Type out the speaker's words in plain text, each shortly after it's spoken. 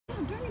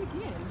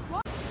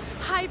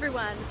Hi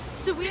everyone,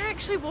 so we're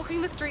actually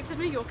walking the streets of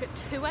New York at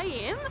 2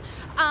 AM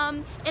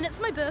and it's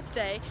my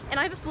birthday and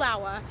I have a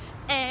flower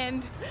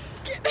and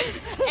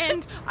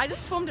I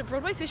just performed at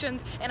Broadway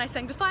Sessions and I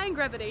sang Defying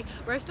Gravity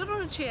where I stood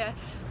on a chair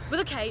with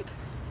a cape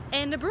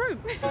and a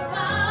broom.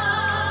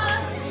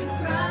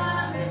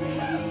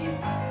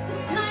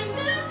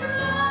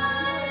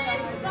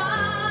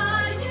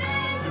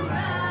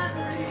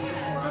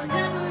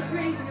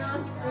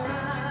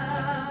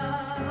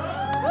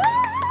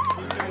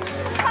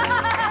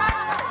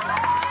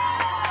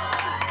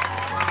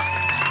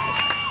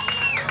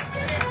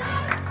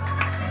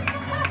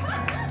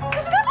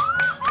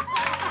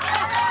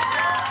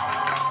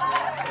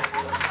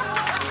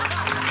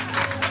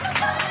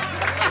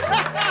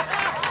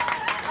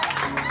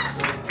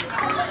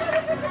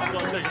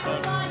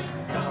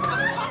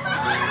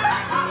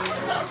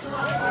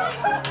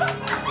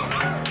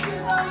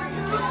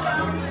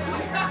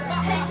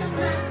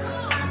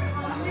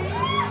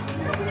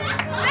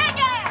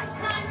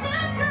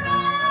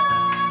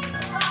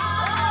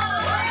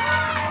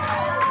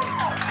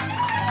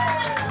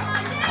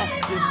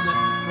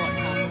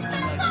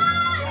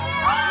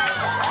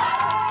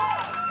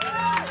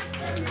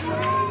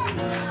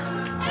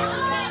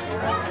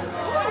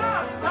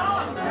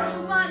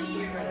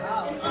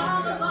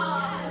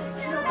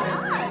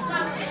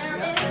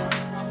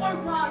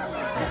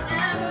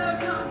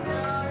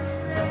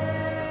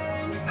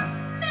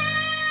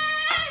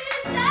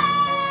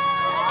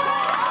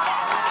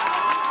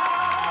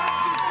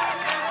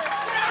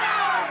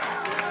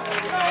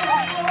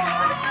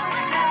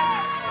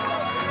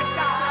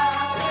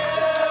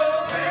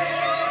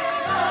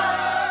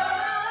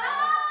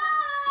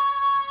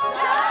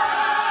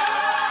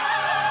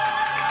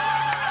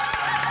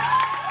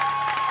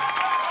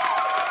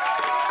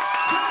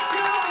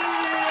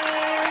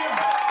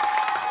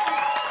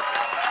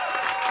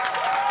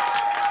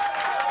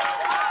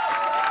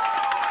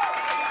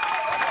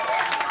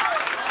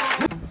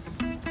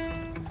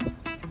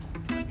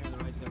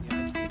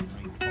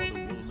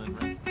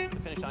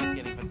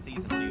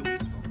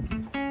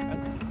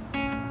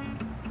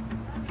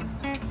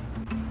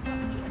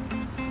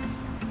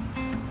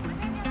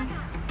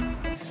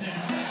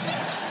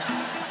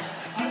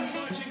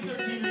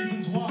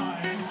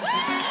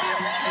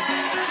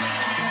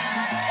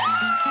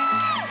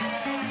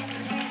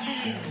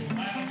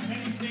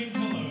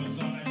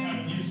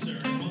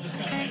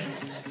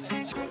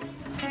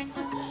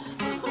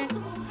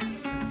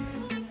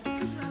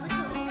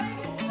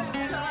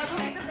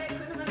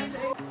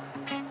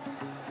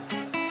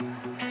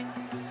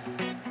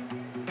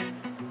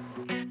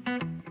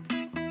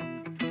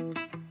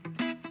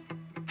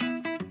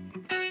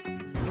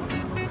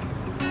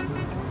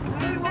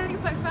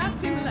 So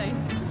fast, Emily.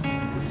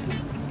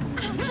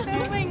 Stop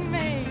filming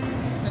me.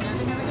 But now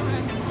they're having a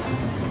race.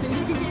 So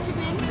you can get your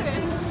bin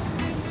first.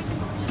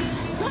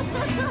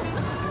 Hello.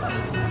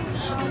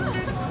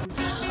 A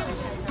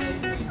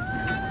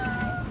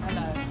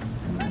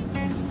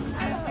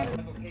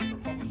paper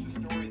published a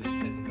story that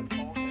said that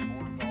Capone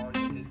had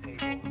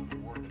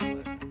more guards at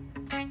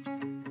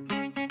his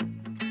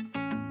payroll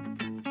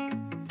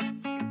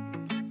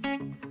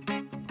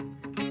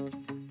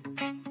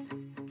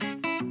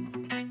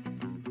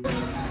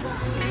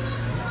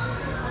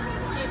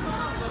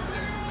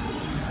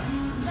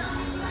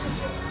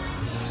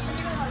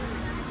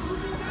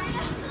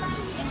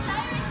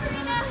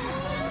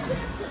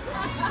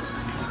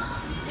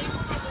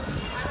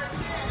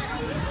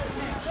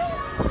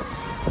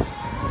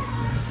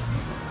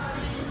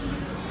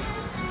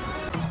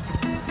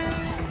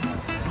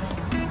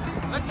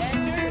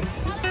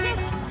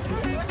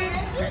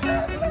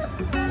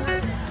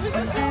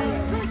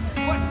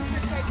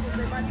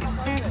than the war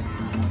delivered.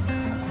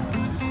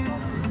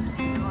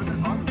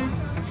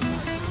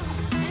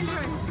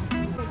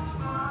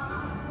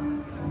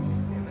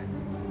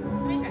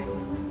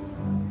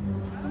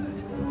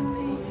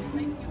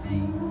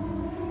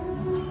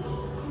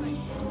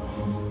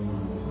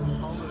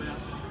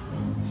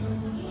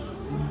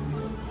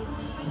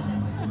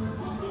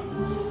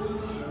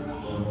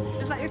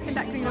 It's like you're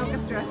conducting an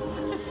orchestra.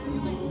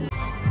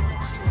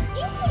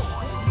 Is it?